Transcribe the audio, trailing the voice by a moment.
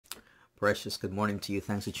Precious, good morning to you.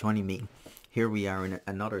 Thanks for joining me. Here we are in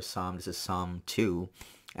another psalm. This is Psalm 2,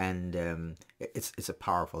 and it's a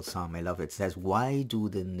powerful psalm. I love it. It says, "Why do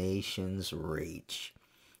the nations rage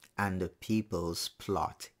and the peoples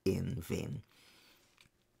plot in vain?"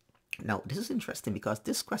 Now, this is interesting because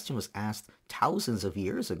this question was asked thousands of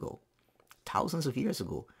years ago. Thousands of years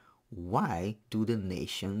ago. Why do the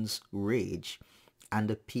nations rage and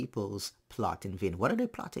the peoples plot in vain? What are they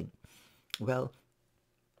plotting? Well,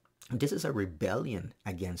 this is a rebellion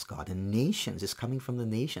against God. The nations is coming from the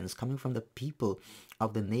nations, coming from the people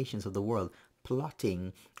of the nations of the world,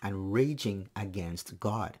 plotting and raging against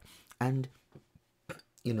God. And,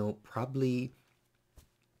 probably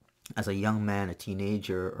as a young man, a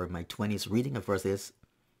teenager, or in my 20s, reading a verse this,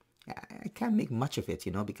 I can't make much of it,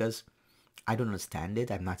 because I don't understand it.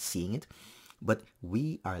 I'm not seeing it. But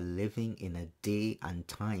we are living in a day and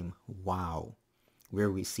time, wow, where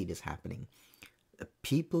we see this happening. The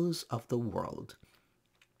peoples of the world,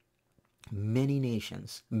 many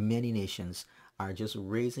nations are just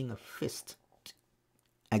raising a fist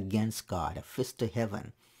against God, a fist to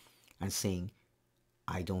heaven, and saying,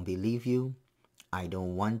 I don't believe you, I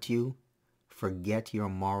don't want you, forget your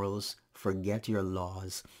morals, forget your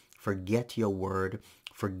laws, forget your word,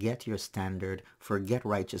 forget your standard, forget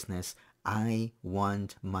righteousness. I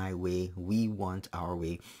want my way, we want our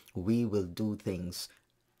way, we will do things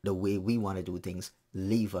the way we want to do things.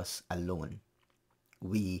 Leave us alone.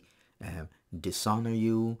 We dishonor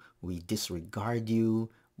you. We disregard you.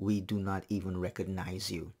 We do not even recognize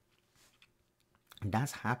you.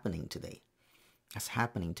 That's happening today. That's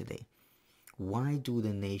happening today. Why do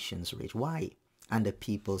the nations rage? Why? And the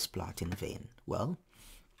peoples plot in vain. Well,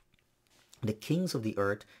 the kings of the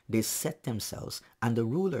earth, they set themselves, and the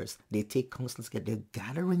rulers, they take counsel together. They're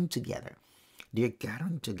gathering together. They're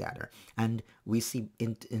gathering together. And we see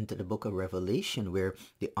into the book of Revelation where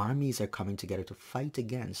the armies are coming together to fight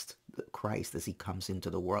against Christ as he comes into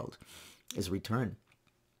the world, his return.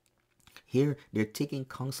 Here, they're taking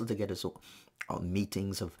counsel together. So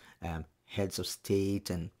meetings of heads of state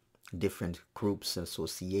and different groups,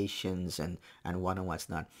 associations, and what and what's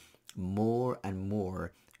not. More and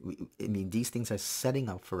more, these things are setting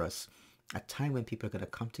up for us a time when people are going to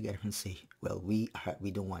come together and say, well, we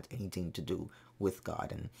don't want anything to do with God,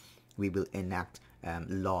 and we will enact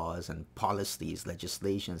laws and policies,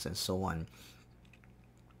 legislations, and so on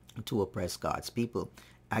to oppress God's people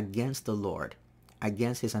against the Lord,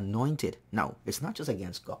 against his anointed. Now, it's not just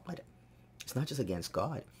against God. It's not just against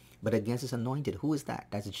God, but against his anointed. Who is that?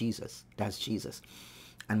 That's Jesus. That's Jesus.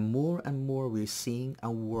 And more we're seeing a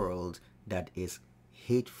world that is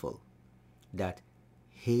hateful, that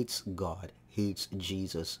hates God, hates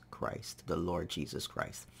Jesus Christ, the Lord Jesus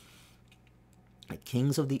Christ. The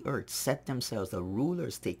kings of the earth set themselves, the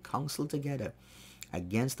rulers take counsel together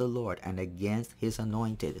against the Lord and against his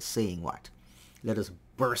anointed, saying what? Let us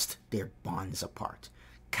burst their bonds apart,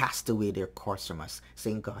 cast away their cords from us,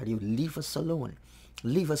 saying, God, you leave us alone.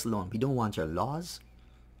 Leave us alone. We don't want your laws.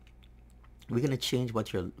 We're going to change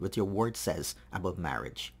what your word says about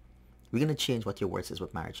marriage. We're going to change what your word says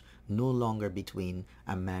about marriage. No longer between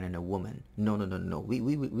a man and a woman. No.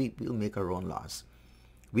 We'll make our own laws.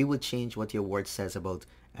 We will change what your word says about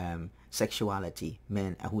sexuality,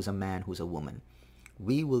 men, who's a man, who's a woman.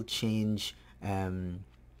 We will change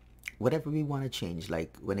whatever we want to change,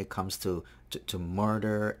 like when it comes to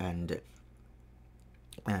murder and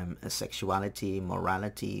sexuality,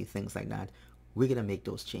 morality, things like that. We're going to make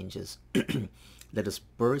those changes. Let us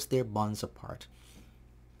burst their bonds apart.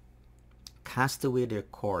 Cast away their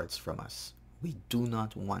cords from us. We do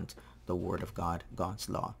not want the word of God, God's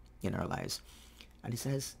law in our lives. And he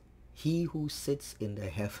says, he who sits in the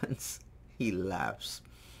heavens, he laughs.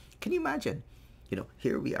 Can you imagine?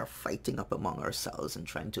 Here we are fighting up among ourselves and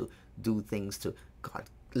trying to do things to God,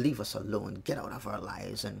 leave us alone, get out of our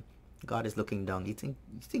lives. And God is looking down. You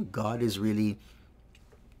think God is really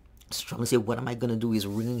strong? Say, what am I going to do? He's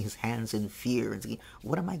wringing his hands in fear and saying,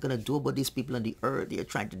 what am I going to do about these people on the earth? They're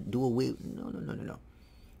trying to do away. No.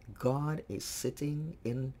 God is sitting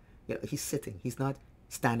in, he's sitting. He's not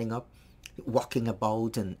standing up, walking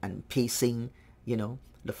about and pacing,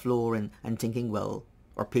 the floor and thinking, well,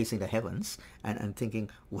 or pacing the heavens and thinking,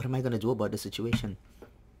 what am I going to do about the situation?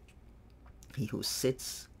 He who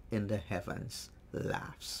sits in the heavens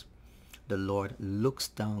laughs. The Lord looks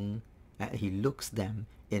down, he looks them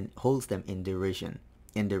holds them in derision.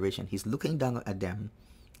 He's looking down at them,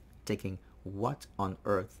 thinking, what on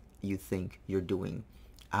earth you think you're doing?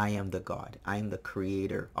 I am the God. I am the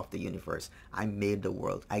creator of the universe. I made the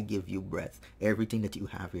world. I give you breath. Everything that you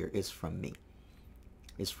have here is from me.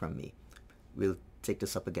 We'll take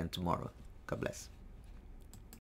this up again tomorrow. God bless.